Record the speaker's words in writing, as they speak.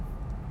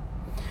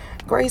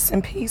Grace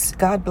and peace.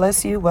 God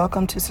bless you.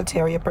 Welcome to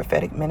Soteria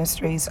Prophetic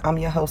Ministries. I'm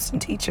your host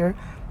and teacher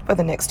for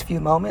the next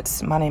few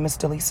moments. My name is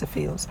Delisa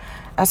Fields.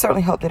 I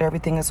certainly hope that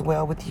everything is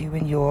well with you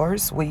and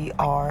yours. We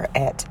are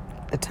at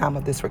the time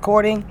of this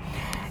recording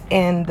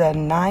in the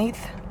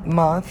ninth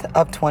month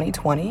of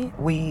 2020.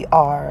 We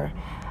are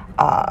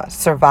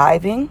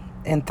surviving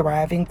and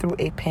thriving through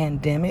a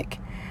pandemic.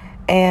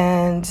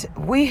 And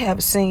we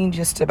have seen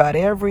just about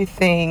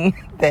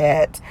everything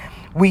that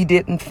we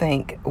didn't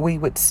think we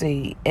would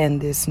see in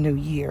this new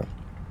year.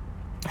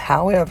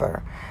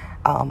 However,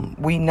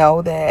 we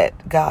know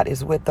that God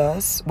is with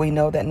us. We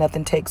know that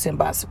nothing takes him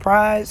by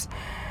surprise.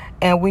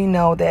 And we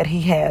know that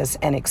he has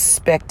an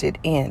expected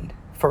end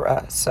for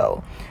us.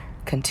 So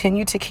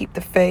continue to keep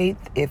the faith.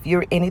 If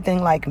you're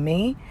anything like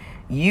me,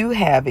 you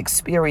have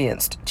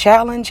experienced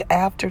challenge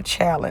after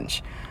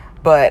challenge.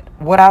 But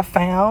what I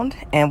found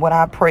and what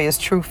I pray is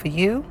true for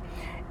you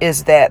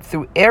is that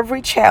through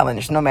every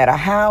challenge, no matter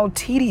how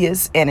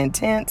tedious and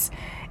intense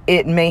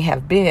it may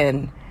have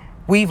been,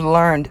 we've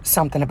learned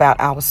something about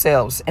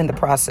ourselves in the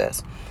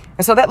process.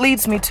 And so that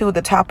leads me to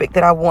the topic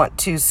that I want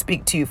to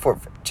speak to you for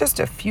just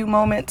a few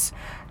moments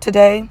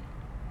today.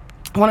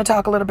 I want to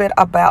talk a little bit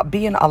about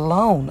being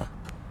alone.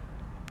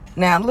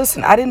 Now,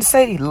 listen, I didn't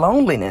say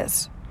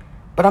loneliness,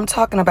 but I'm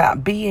talking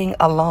about being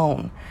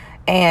alone.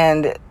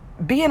 And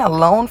being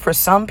alone for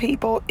some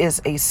people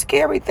is a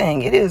scary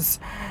thing. It is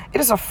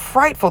a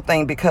frightful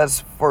thing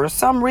because for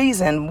some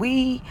reason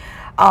we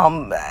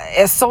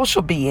as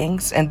social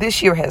beings, and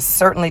this year has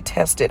certainly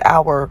tested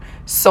our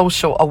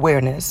social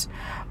awareness,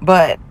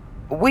 but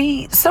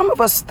some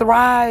of us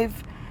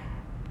thrive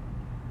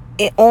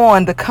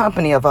on the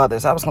company of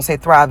others. I was going to say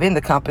thrive in the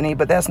company,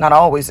 but that's not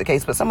always the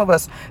case. But some of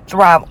us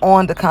thrive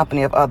on the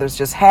company of others,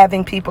 just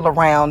having people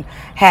around,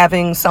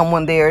 having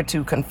someone there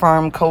to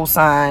confirm,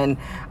 co-sign,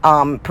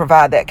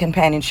 provide that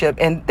companionship.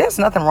 And there's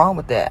nothing wrong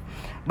with that.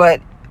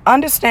 But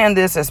understand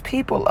this, as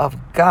people of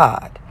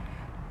God,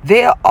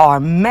 there are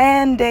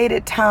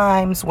mandated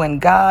times when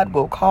God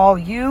will call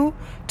you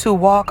to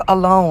walk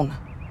alone,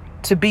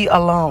 to be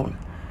alone.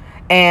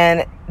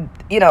 And,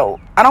 I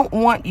don't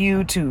want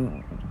you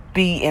to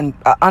be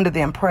under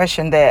the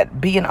impression that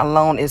being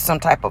alone is some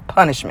type of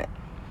punishment.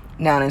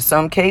 Now, in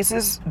some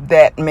cases,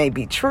 that may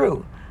be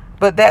true,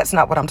 but that's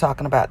not what I'm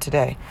talking about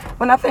today.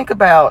 When I think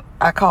about,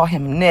 I call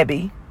him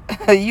Nebi.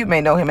 You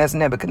may know him as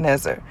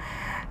Nebuchadnezzar.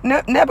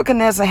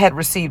 Nebuchadnezzar had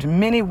received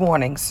many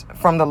warnings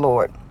from the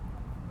Lord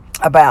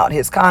about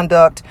his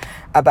conduct,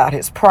 about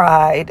his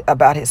pride,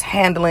 about his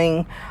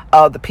handling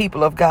of the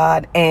people of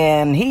God,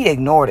 and he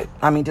ignored it.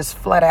 I mean, just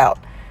flat out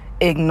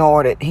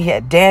ignored it. He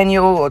had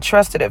Daniel, a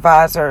trusted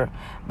advisor,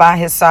 by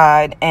his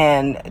side,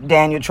 and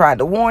Daniel tried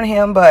to warn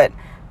him, but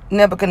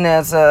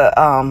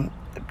Nebuchadnezzar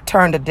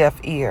turned a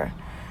deaf ear.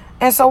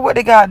 And so what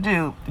did God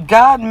do?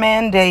 God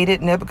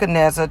mandated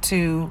Nebuchadnezzar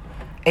to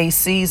a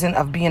season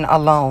of being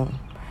alone.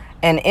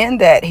 And in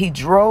that, he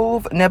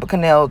drove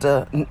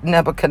Nebuchadnezzar,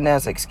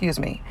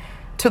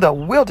 to the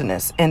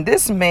wilderness. And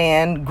this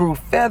man grew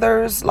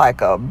feathers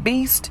like a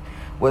beast,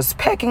 was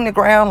pecking the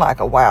ground like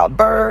a wild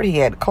bird. He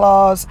had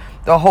claws,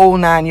 the whole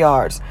 9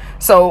 yards.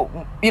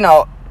 So,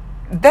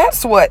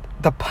 that's what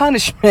the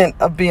punishment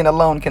of being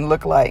alone can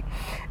look like.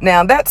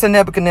 Now, that's in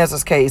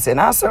Nebuchadnezzar's case, and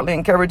I certainly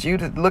encourage you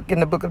to look in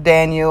the book of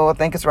Daniel. I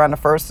think it's around the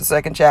first or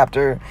second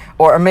chapter,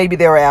 or maybe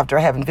thereafter.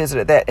 I haven't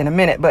visited that in a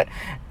minute, but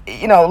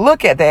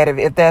look at that.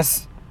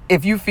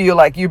 If you feel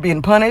like you're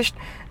being punished,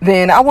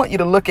 then I want you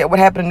to look at what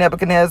happened to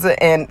Nebuchadnezzar,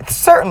 and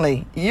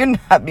certainly you're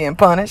not being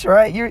punished,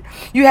 right? You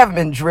haven't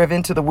been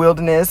driven to the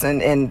wilderness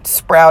and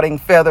sprouting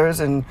feathers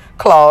and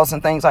claws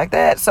and things like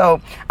that.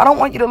 So I don't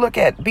want you to look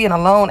at being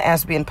alone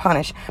as being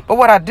punished. But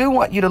what I do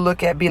want you to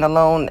look at being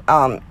alone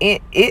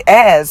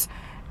as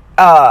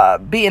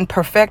being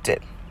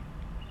perfected,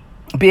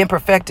 being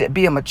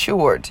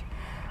matured,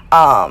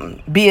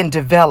 being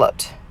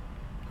developed,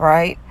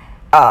 right?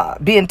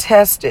 Being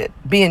tested,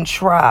 being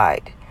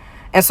tried.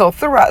 And so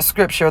throughout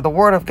Scripture, the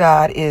Word of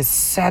God is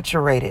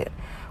saturated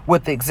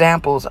with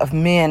examples of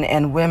men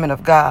and women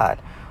of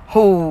God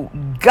who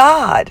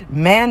God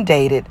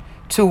mandated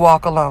to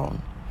walk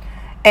alone.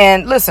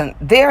 And listen,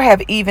 there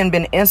have even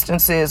been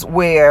instances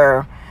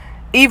where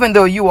even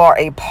though you are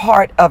a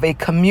part of a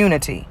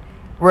community,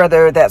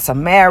 whether that's a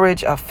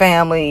marriage, a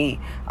family,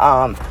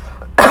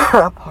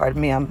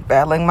 pardon me, I'm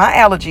battling my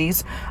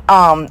allergies,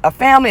 a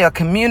family, a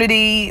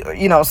community,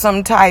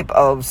 some type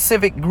of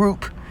civic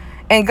group,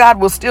 and God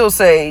will still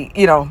say,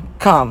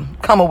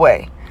 come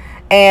away.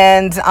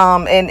 And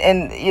for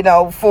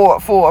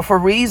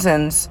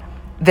reasons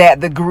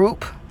that the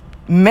group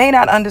may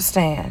not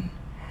understand.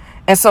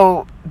 And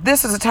so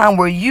this is a time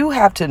where you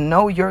have to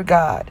know your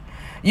God.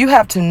 You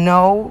have to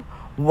know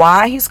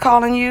why he's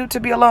calling you to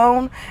be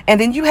alone,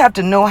 and then you have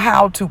to know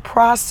how to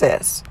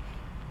process.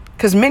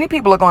 Because many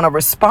people are going to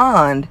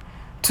respond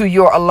to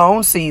your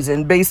alone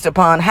season based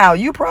upon how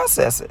you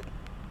process it.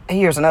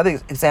 Here's another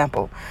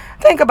example.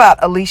 Think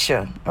about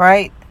Elisha,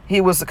 right?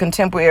 He was a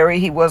contemporary.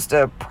 He was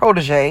the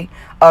protege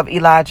of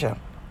Elijah.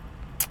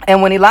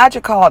 And when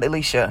Elijah called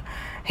Elisha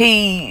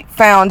he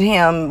found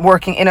him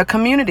working in a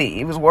community.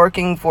 He was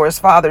working for his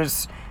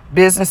father's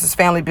business, his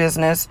family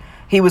business.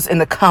 He was in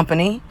the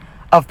company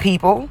of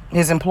people,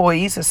 his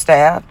employees, his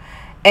staff.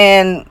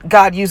 And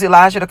God used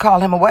Elijah to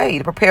call him away,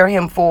 to prepare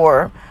him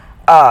for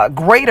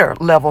greater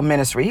level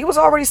ministry. He was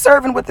already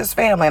serving with his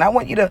family. And I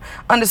want you to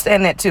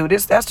understand that too.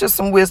 That's just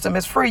some wisdom.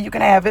 It's free. You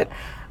can have it.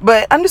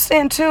 But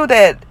understand too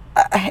that,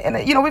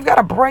 we've got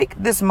to break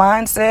this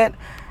mindset.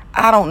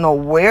 I don't know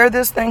where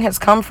this thing has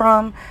come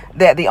from,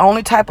 that the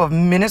only type of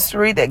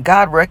ministry that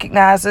God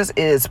recognizes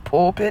is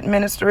pulpit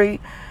ministry,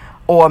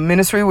 or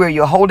ministry where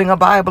you're holding a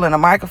Bible and a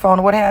microphone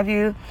or what have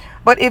you.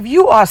 But if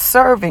you are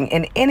serving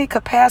in any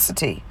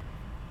capacity,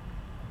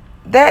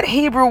 that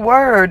Hebrew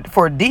word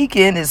for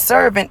deacon is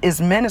servant, is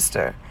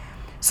minister.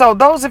 So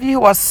those of you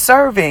who are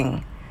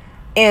serving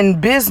in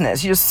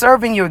business, you're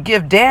serving your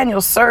gift. Daniel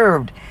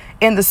served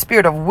in the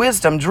spirit of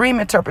wisdom,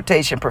 dream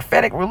interpretation,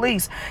 prophetic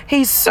release.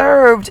 He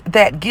served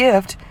that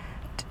gift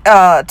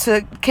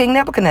to King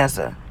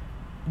Nebuchadnezzar.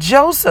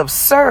 Joseph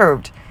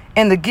served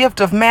in the gift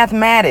of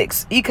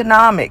mathematics,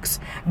 economics,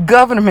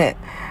 government,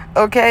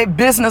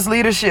 business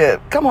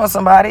leadership. Come on,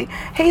 somebody.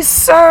 He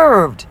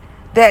served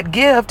that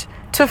gift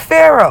to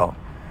Pharaoh.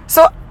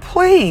 So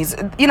please,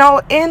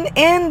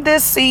 in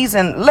this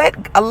season,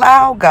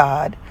 allow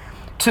God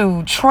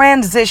to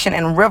transition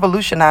and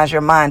revolutionize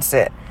your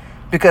mindset.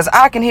 Because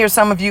I can hear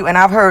some of you, and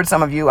I've heard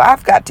some of you,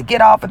 I've got to get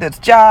off of this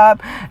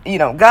job.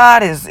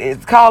 God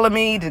is calling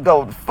me to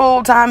go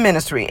full-time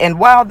ministry. And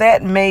while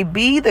that may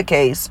be the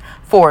case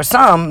for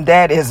some,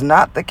 that is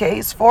not the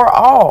case for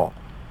all.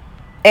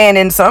 And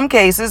in some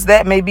cases,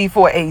 that may be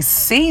for a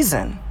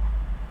season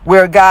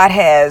where God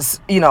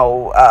has,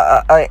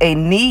 a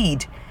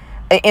need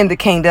in the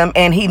kingdom,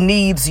 and he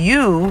needs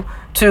you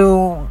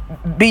to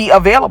be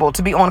available,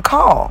 to be on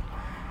call.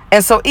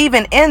 And so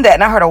even in that,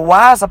 and I heard a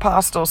wise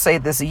apostle say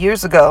this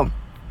years ago,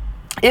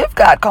 if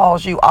God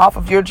calls you off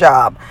of your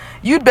job,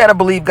 you'd better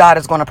believe God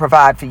is going to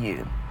provide for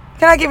you.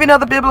 Can I give you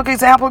another biblical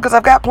example? Because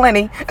I've got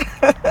plenty.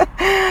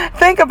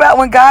 Think about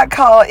when God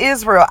called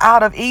Israel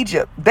out of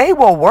Egypt. They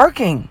were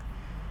working.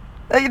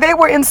 They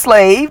were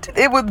enslaved.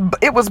 It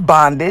was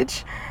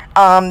bondage.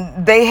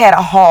 They had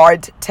a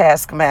hard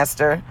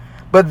taskmaster,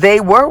 but they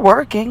were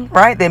working,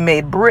 right? They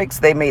made bricks.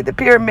 They made the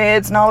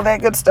pyramids and all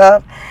that good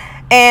stuff.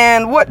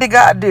 And what did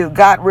God do?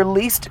 God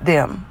released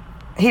them.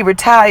 He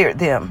retired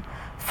them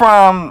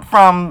from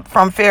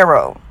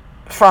Pharaoh,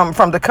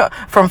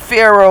 from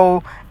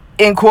Pharaoh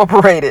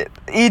Incorporated,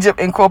 Egypt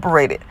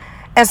Incorporated.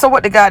 And so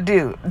what did God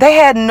do? They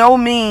had no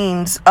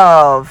means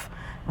of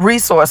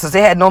resources.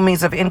 They had no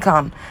means of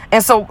income.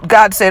 And so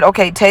God said,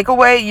 okay, take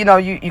away, you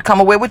come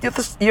away with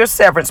your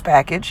severance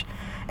package.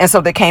 And so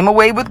they came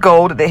away with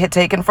gold that they had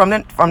taken from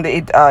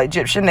the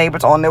Egyptian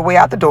neighbors on their way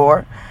out the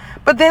door.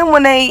 But then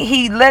when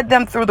he led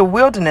them through the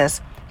wilderness,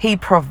 he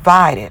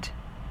provided.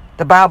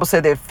 The Bible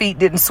said their feet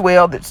didn't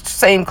swell, the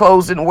same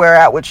clothes didn't wear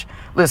out, which,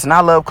 listen, I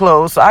love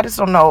clothes. So I just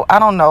don't know. I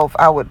don't know if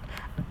I would,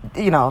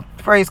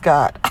 praise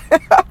God.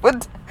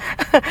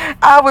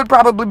 I would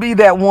probably be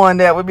that one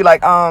that would be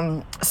like,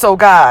 so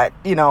God,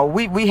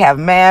 we have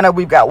manna,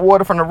 we've got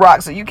water from the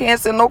rock, so you can't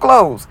send no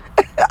clothes.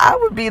 I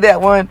would be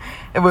that one.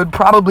 It would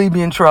probably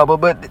be in trouble,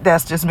 but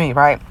that's just me,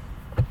 right?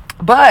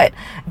 But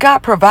God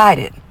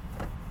provided.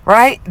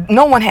 Right?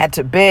 No one had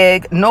to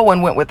beg. No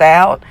one went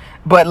without.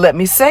 But let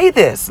me say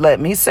this.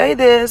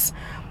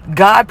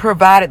 God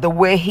provided the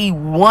way he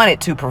wanted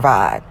to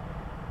provide.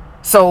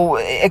 So,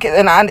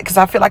 because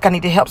I feel like I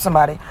need to help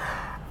somebody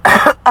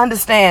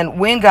understand,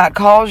 when God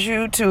calls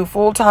you to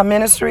full-time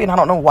ministry, and I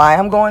don't know why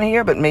I'm going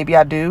here, but maybe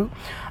I do.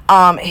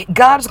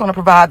 God is going to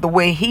provide the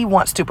way he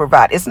wants to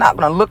provide. It's not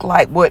going to look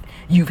like what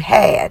you've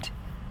had.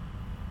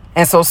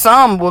 And so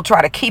some will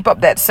try to keep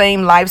up that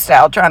same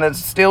lifestyle, trying to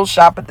still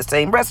shop at the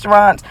same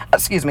restaurants,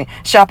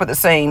 shop at the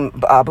same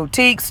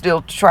boutiques,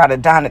 still try to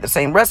dine at the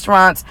same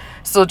restaurants,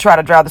 still try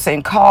to drive the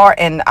same car.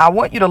 And I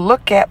want you to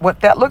look at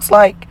what that looks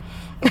like.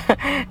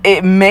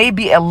 It may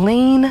be a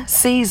lean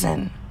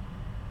season.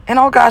 And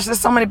oh gosh, there's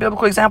so many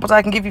biblical examples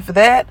I can give you for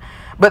that.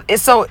 But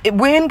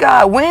when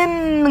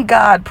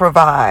God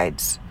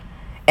provides,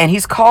 and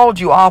he's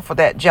called you off for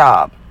that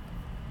job,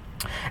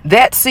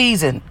 that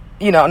season,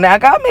 now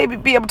God may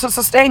be able to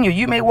sustain you.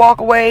 You may walk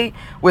away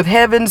with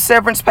heaven's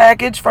severance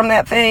package from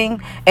that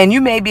thing, and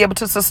you may be able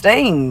to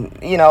sustain,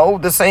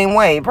 the same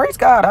way. Praise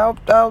God. I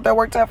hope that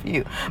worked out for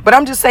you. But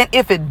I'm just saying,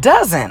 if it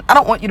doesn't, I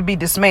don't want you to be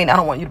dismayed. I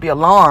don't want you to be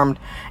alarmed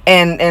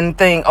and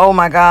think, oh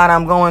my God,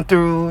 I'm going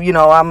through,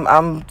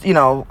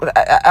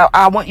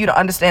 I want you to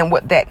understand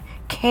what that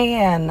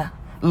can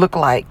look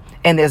like.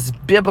 And there's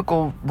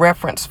biblical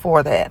reference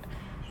for that.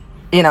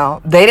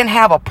 They didn't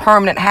have a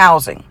permanent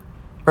housing.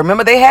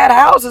 Remember, they had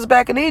houses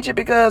back in Egypt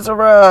because of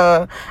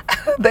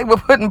they were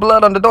putting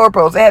blood on the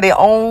doorposts. They had their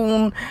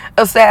own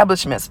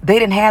establishments. They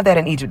didn't have that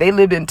in Egypt. They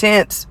lived in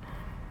tents.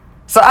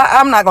 So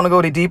I'm not going to go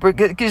any deeper,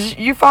 because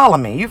you follow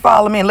me.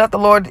 And let the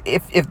Lord,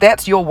 if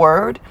that's your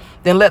word,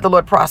 then let the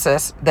Lord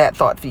process that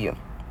thought for you.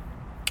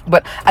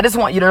 But I just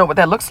want you to know what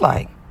that looks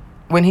like.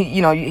 when he,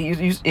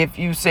 if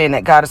you saying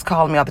that God is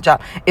calling me off the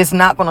job, it's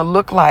not going to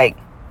look like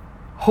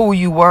who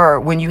you were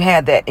when you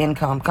had that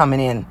income coming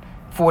in,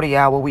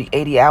 40-hour week,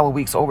 80-hour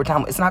weeks,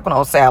 overtime. It's not going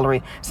to,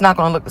 salary. It's not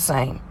going to look the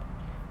same.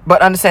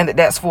 But understand that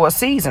that's for a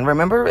season.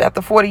 Remember,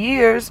 after 40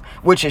 years,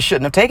 which it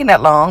shouldn't have taken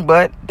that long,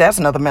 but that's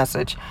another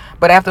message.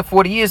 But after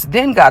 40 years,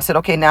 then God said,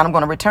 okay, now I'm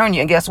going to return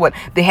you. And guess what?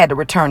 They had to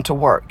return to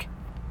work.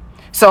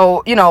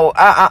 So,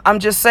 I'm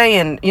just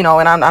saying, and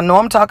I know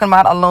I'm talking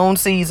about alone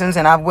seasons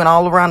and I've went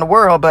all around the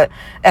world, but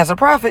as a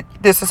prophet,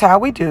 this is how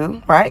we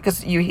do, right?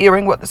 Because you're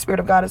hearing what the Spirit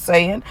of God is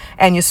saying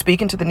and you're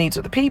speaking to the needs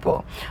of the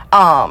people.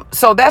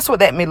 So that's what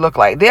that may look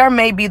like. There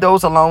may be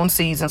those alone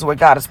seasons where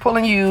God is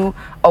pulling you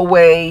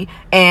away,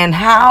 and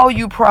how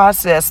you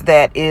process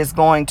that is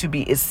going to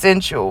be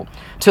essential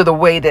to the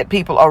way that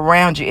people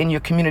around you in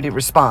your community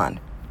respond.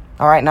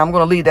 All right. Now I'm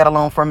going to leave that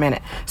alone for a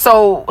minute.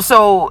 So,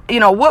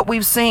 what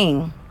we've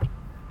seen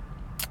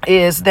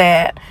is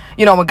that,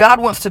 when God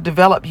wants to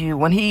develop you,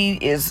 when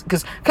he is,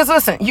 because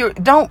listen,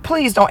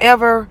 please don't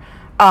ever,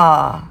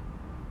 don't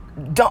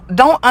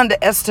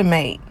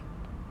underestimate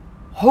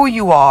who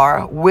you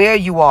are, where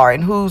you are,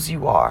 and whose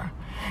you are.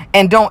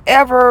 And don't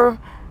ever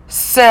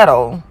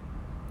settle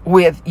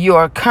with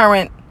your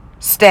current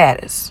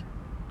status.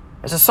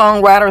 There's a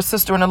songwriter, a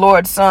sister in the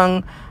Lord,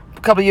 sung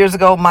a couple of years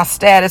ago, my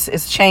status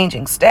is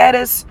changing.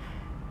 Status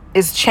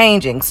is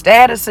changing.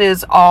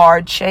 Statuses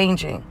are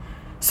changing.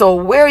 So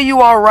where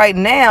you are right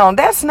now,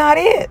 that's not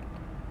it.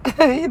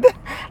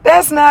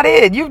 That's not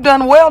it. You've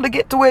done well to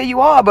get to where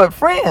you are. But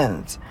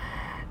friends,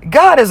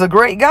 God is a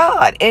great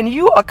God. And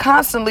you are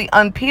constantly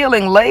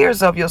unpeeling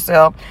layers of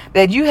yourself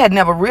that you had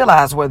never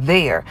realized were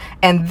there.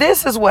 And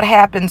this is what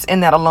happens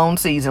in that alone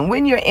season.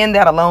 When you're in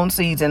that alone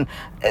season,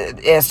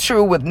 as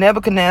true with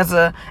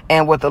Nebuchadnezzar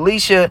and with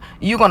Elisha,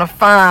 you're going to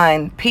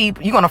find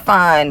people, you're going to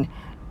find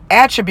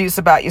attributes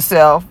about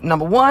yourself,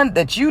 number one,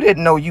 that you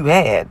didn't know you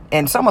had,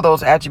 and some of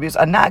those attributes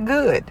are not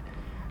good.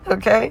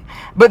 Okay,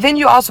 but then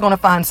you're also going to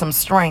find some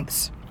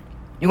strengths.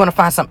 You're going to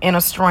find some inner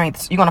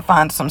strengths. You're going to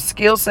find some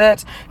skill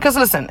sets. Because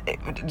listen,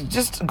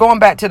 just going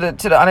back to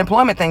the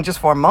unemployment thing just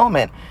for a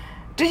moment,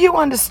 do you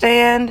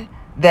understand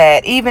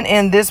that even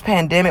in this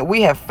pandemic,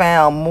 we have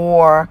found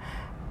more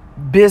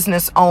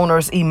business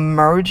owners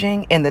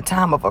emerging in the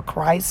time of a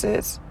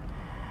crisis?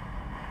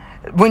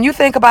 When you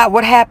think about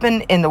what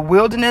happened in the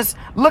wilderness,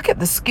 look at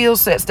the skill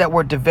sets that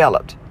were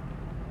developed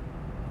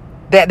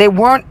that they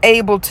weren't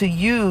able to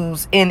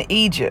use in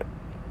Egypt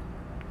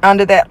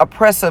under that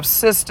oppressive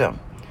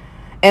system.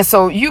 And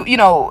so you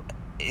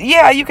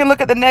can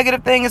look at the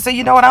negative thing and say,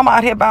 you know what, I'm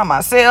out here by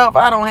myself.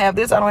 I don't have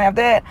this, I don't have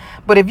that.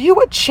 But if you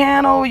would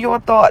channel your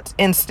thoughts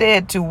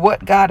instead to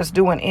what God is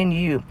doing in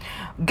you,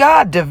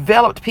 God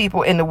developed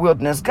people in the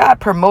wilderness. God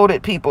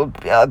promoted people.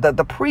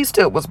 The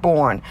priesthood was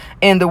born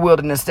in the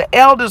wilderness. The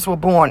elders were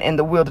born in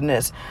the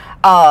wilderness.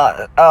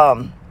 Art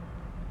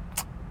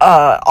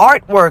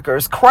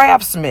workers,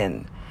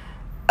 craftsmen.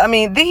 I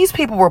mean, these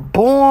people were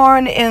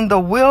born in the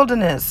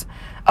wilderness.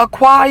 A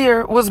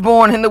choir was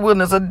born in the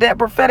wilderness.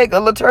 A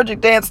liturgic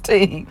dance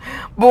team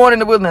born in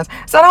the wilderness.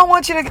 So I don't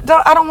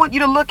want you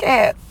to look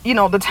at,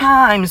 the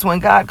times when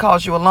God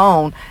calls you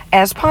alone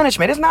as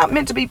punishment. It's not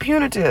meant to be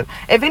punitive.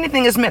 If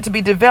anything, it's meant to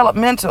be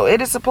developmental.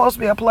 It is supposed to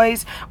be a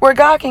place where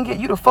God can get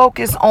you to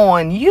focus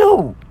on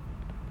you.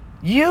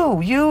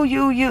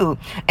 You.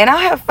 And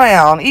I have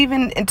found,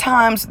 even in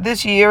times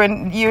this year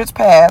and years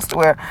past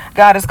where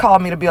God has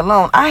called me to be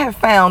alone, I have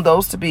found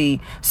those to be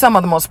some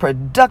of the most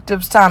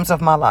productive times of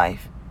my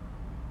life.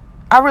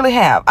 I really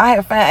have. I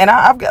have found, and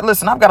I've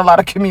got a lot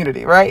of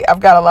community, right? I've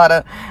got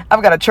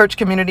a church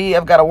community,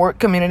 I've got a work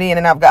community, and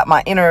then I've got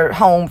my inner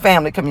home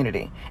family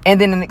community, and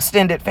then an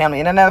extended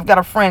family, and then I've got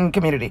a friend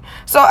community.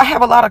 So I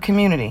have a lot of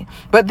community.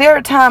 But there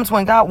are times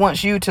when God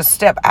wants you to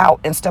step out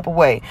and step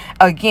away.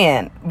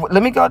 Again,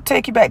 let me go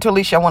take you back to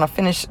Alicia. I want to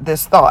finish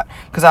this thought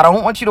because I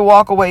don't want you to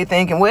walk away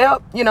thinking,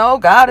 well,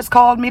 God has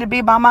called me to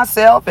be by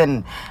myself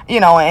and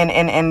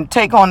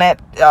take on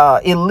that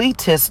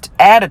elitist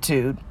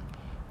attitude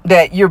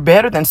that you're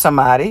better than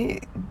somebody.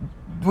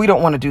 We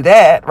don't want to do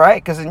that,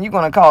 right? Because then you're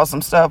going to cause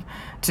some stuff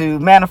to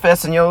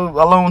manifest in your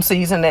alone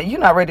season that you're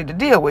not ready to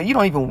deal with. You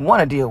don't even want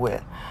to deal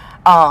with.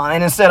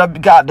 And instead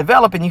of God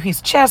developing you, he's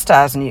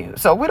chastising you.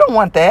 So we don't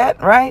want that,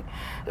 right?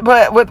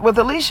 But with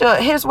Elisha,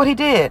 here's what he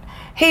did.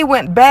 He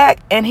went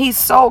back and he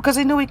sold because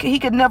he knew he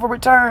could never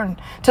return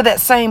to that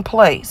same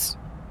place,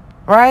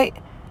 right?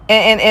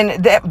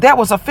 And that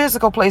was a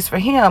physical place for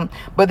him.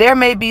 But there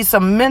may be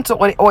some mental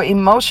or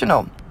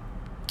emotional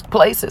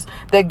places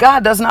that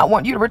God does not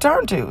want you to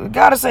return to.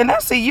 God is saying, now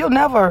see, you'll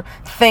never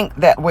think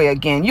that way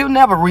again. You'll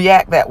never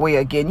react that way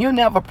again. You'll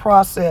never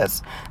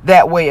process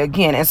that way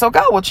again. And so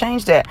God will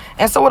change that.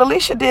 And so what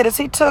Elisha did is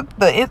he took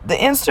the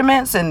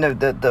instruments and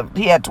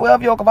he had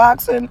 12 yoke of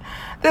oxen.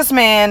 This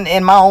man,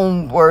 in my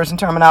own words and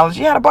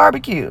terminology, had a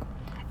barbecue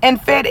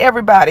and fed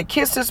everybody,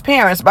 kissed his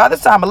parents. By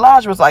this time,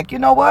 Elijah was like, you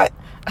know what?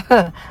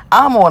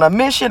 I'm on a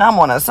mission. I'm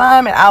on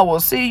assignment. I will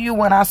see you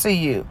when I see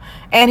you.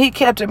 And he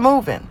kept it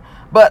moving.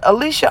 But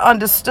Elisha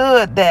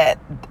understood that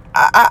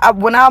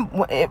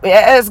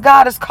as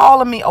God is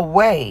calling me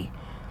away,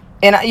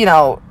 and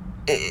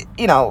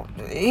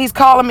He's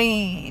calling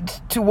me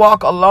to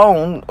walk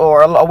alone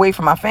or away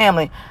from my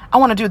family. I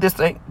want to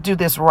do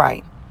this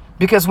right,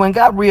 because when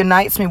God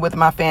reunites me with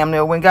my family,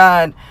 or when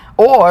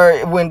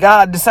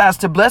God decides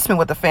to bless me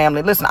with a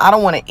family, listen, I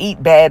don't want to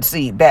eat bad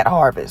seed, bad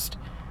harvest.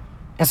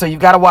 And so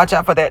you've got to watch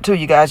out for that too,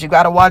 you guys. You've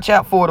got to watch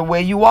out for the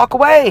way you walk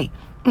away.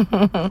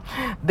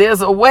 There's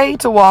a way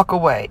to walk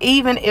away.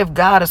 Even if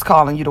God is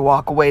calling you to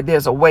walk away,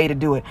 there's a way to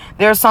do it.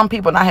 There are some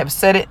people, and I have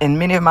said it in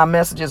many of my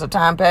messages of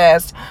time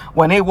past,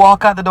 when they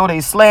walk out the door,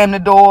 they slam the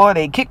door,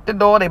 they kick the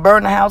door, they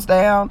burn the house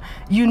down.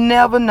 You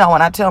never know.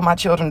 And I tell my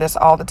children this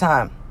all the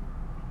time.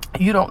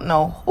 You don't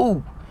know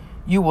who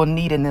you will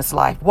need in this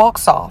life. Walk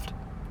soft.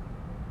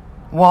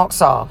 Walk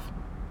soft.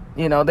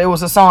 There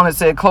was a song that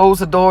said, "Close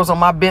the doors on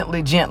my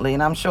Bentley gently,"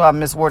 and I'm sure I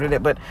misworded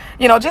it, but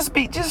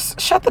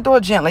just shut the door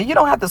gently. You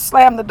don't have to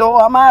slam the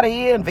door. I'm out of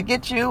here and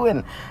forget you,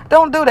 and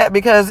don't do that,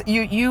 because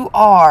you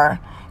are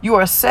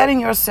setting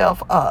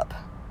yourself up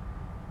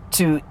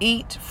to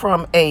eat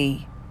from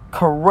a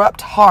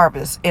corrupt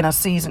harvest in a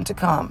season to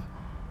come.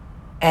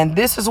 And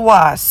this is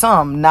why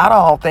some, not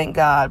all, thank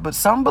God, but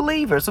some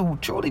believers who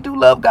truly do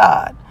love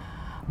God,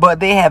 but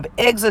they have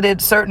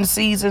exited certain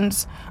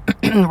seasons,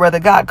 whether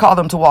God called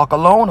them to walk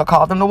alone or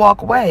called them to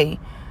walk away.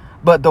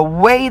 But the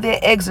way they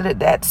exited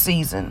that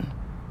season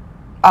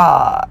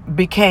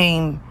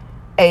became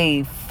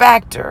a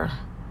factor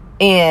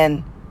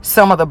in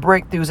some of the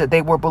breakthroughs that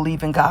they were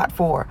believing God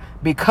for,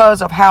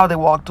 because of how they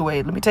walked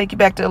away. Let me take you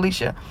back to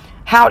Elisha.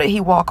 How did he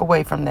walk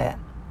away from that?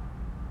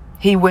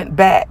 He went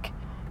back.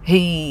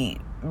 He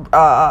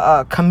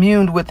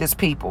communed with his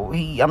people.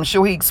 I'm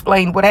sure he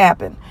explained what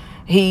happened.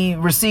 He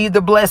received the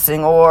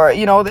blessing, or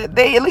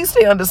they at least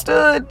they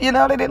understood. They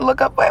didn't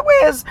look up,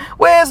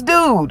 where's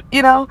dude.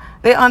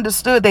 They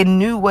understood. They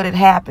knew what had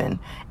happened,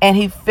 and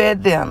he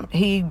fed them.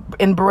 He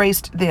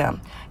embraced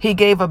them. He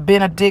gave a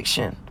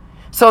benediction,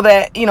 so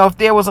that if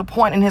there was a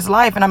point in his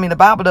life, and I mean the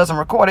Bible doesn't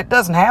record it,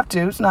 doesn't have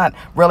to. It's not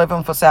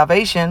relevant for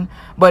salvation,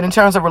 but in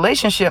terms of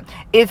relationship,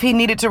 if he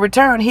needed to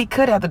return, he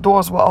could have. The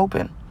doors were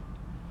open.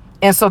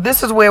 And so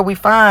this is where we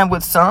find,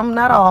 with some,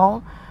 not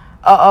all,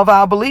 of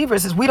our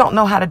believers, is we don't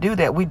know how to do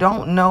that. We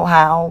don't know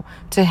how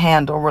to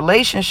handle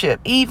relationship,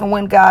 even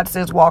when God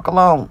says walk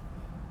alone.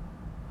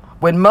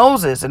 When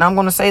Moses, and I'm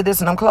going to say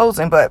this and I'm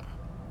closing, but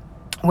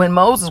when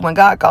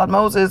God called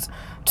Moses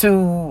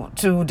to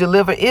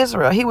deliver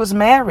Israel, he was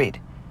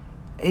married.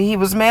 He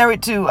was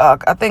married to,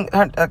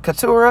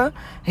 Keturah.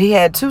 He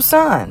had 2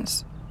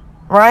 sons,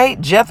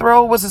 right?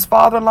 Jethro was his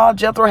father-in-law.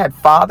 Jethro had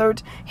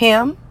fathered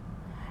him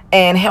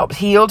and helped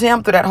healed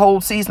him through that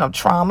whole season of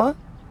trauma.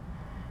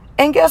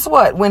 And guess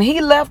what? When he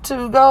left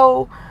to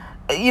go,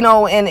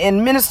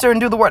 and minister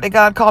and do the work that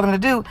God called him to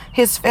do,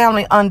 his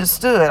family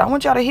understood. I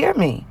want y'all to hear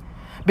me,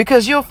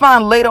 because you'll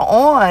find later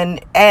on,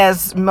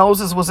 as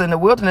Moses was in the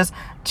wilderness,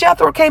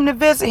 Jethro came to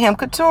visit him,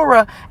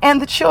 Keturah,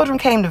 and the children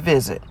came to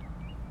visit.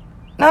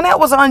 Now, that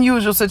was an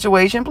unusual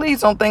situation. Please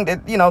don't think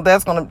that,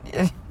 that's going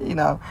to,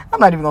 I'm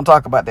not even going to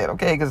talk about that,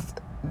 okay? Because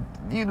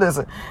you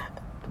listen,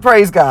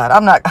 praise God.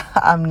 I'm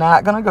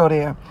not going to go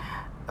there.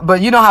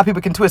 But you know how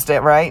people can twist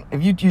that, right?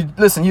 If you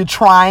listen, you're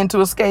trying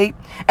to escape.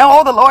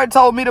 And the Lord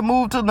told me to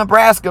move to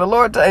Nebraska. The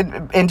Lord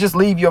and just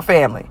leave your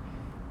family.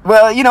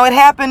 Well, it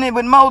happened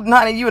with Moses.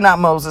 Honey, you're not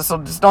Moses, so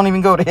just don't even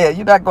go there.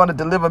 You're not going to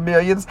deliver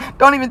millions.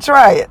 Don't even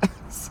try it.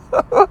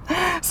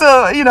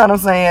 So you know what I'm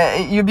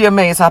saying? You'd be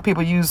amazed how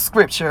people use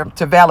scripture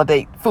to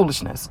validate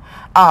foolishness.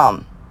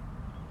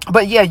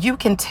 But yeah, you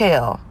can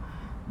tell,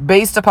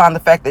 based upon the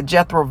fact that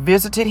Jethro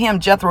visited him.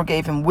 Jethro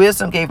gave him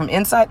wisdom, gave him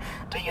insight.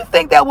 Do you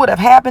think that would have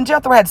happened?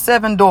 Jethro had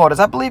 7 daughters.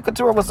 I believe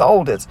Keturah was the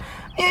oldest.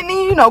 And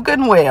good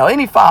and well,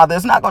 any father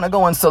is not going to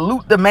go and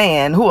salute the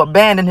man who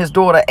abandoned his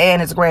daughter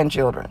and his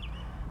grandchildren.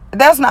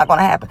 That's not going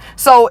to happen.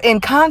 So in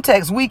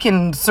context, we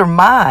can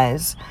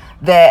surmise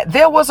that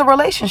there was a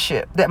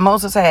relationship that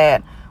Moses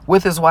had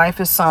with his wife,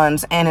 his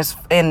sons, and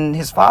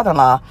his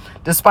father-in-law,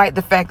 despite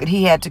the fact that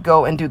he had to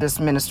go and do this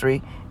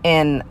ministry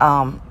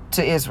to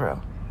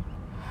Israel.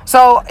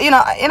 So, in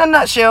a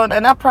nutshell,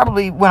 and I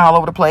probably went all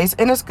over the place,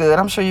 and it's good.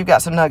 I'm sure you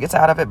got some nuggets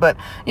out of it. But,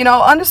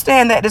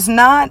 understand that it's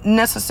not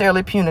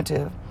necessarily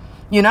punitive.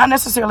 You're not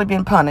necessarily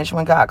being punished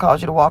when God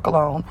calls you to walk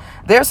alone.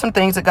 There's some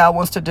things that God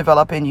wants to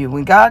develop in you.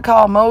 When God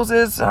called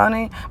Moses,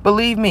 honey,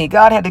 believe me,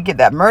 God had to get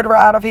that murderer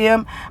out of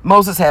him.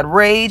 Moses had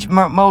rage.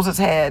 Moses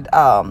had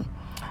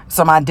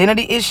some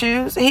identity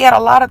issues. He had a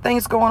lot of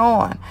things going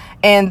on.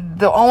 And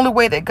the only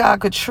way that God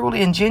could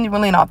truly and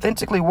genuinely and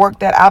authentically work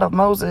that out of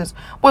Moses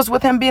was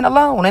with him being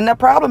alone. And the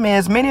problem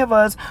is, many of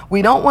us,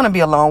 we don't want to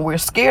be alone. We're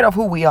scared of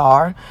who we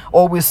are,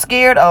 or we're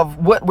scared of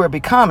what we're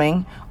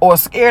becoming, or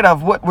scared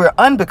of what we're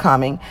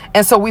unbecoming.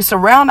 And so we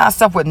surround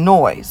ourselves with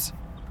noise.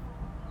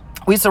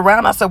 We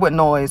surround ourselves with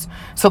noise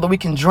so that we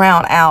can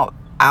drown out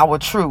our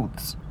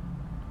truths.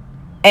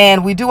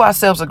 And we do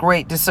ourselves a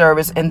great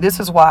disservice. And this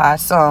is why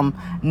some,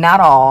 not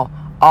all,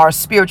 are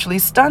spiritually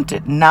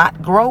stunted,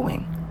 not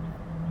growing,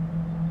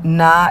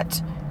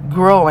 not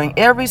growing.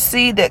 Every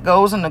seed that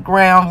goes in the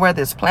ground,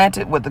 whether it's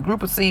planted with a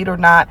group of seed or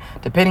not,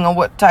 depending on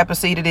what type of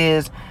seed it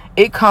is,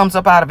 it comes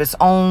up out of its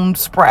own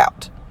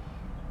sprout.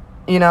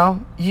 You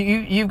know,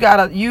 you've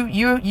got to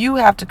you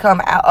have to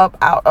come up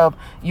out of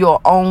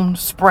your own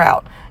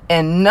sprout,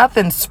 and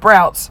nothing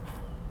sprouts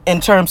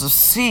in terms of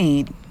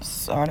seed.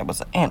 Sorry, that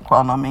was an ant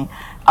crawling on me.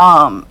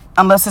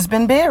 Unless it's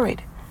been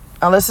buried,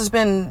 unless it's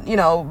been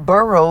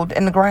burrowed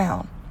in the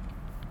ground.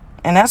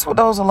 And that's what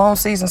those alone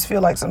seasons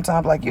feel like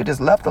sometimes, like you're just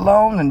left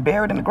alone and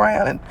buried in the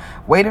ground and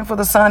waiting for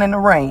the sun and the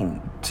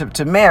rain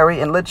to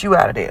marry and let you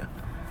out of there.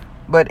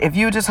 But if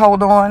you just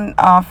hold on,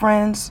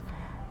 friends,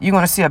 you're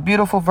going to see a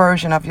beautiful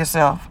version of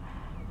yourself.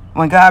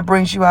 When God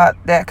brings you out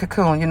that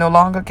cocoon, you're no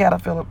longer a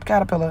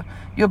caterpillar,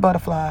 you're a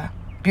butterfly.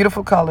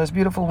 Beautiful colors,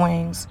 beautiful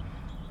wings,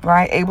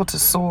 right? Able to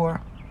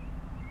soar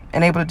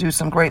and able to do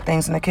some great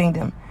things in the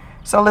kingdom.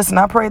 So listen,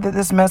 I pray that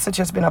this message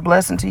has been a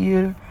blessing to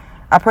you.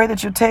 I pray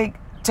that you take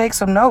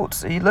some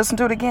notes. You listen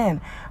to it again.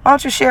 Why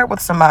don't you share it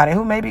with somebody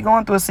who may be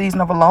going through a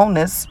season of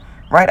aloneness,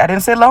 right? I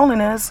didn't say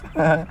loneliness,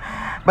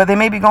 but they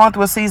may be going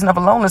through a season of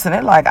aloneness and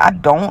they're like, I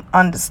don't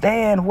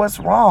understand what's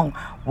wrong.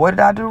 What did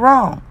I do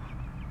wrong?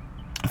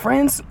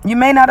 Friends, you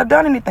may not have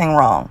done anything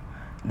wrong.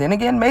 Then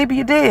again, maybe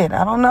you did.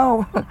 I don't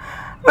know.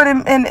 But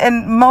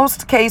in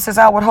most cases,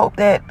 I would hope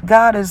that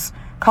God is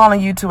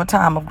calling you to a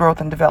time of growth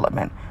and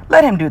development.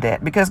 Let him do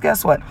that, because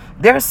guess what?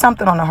 There's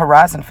something on the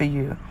horizon for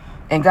you.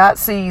 And God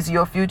sees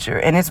your future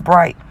and it's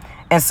bright.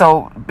 And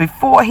so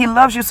before he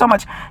loves you so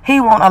much, he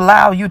won't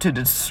allow you to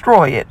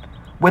destroy it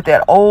with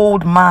that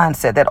old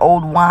mindset, that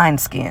old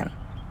wineskin.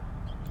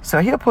 So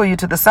he'll pull you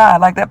to the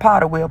side like that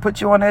potter will, put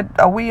you on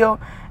a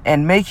wheel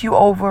and make you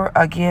over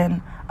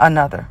again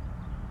another.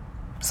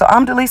 So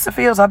I'm Delisa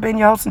Fields. I've been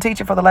your host and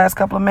teacher for the last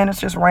couple of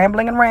minutes, just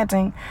rambling and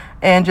ranting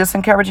and just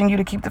encouraging you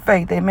to keep the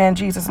faith. Amen.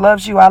 Jesus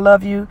loves you. I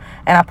love you.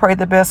 And I pray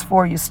the best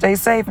for you. Stay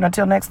safe. And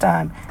until next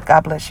time,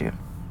 God bless you.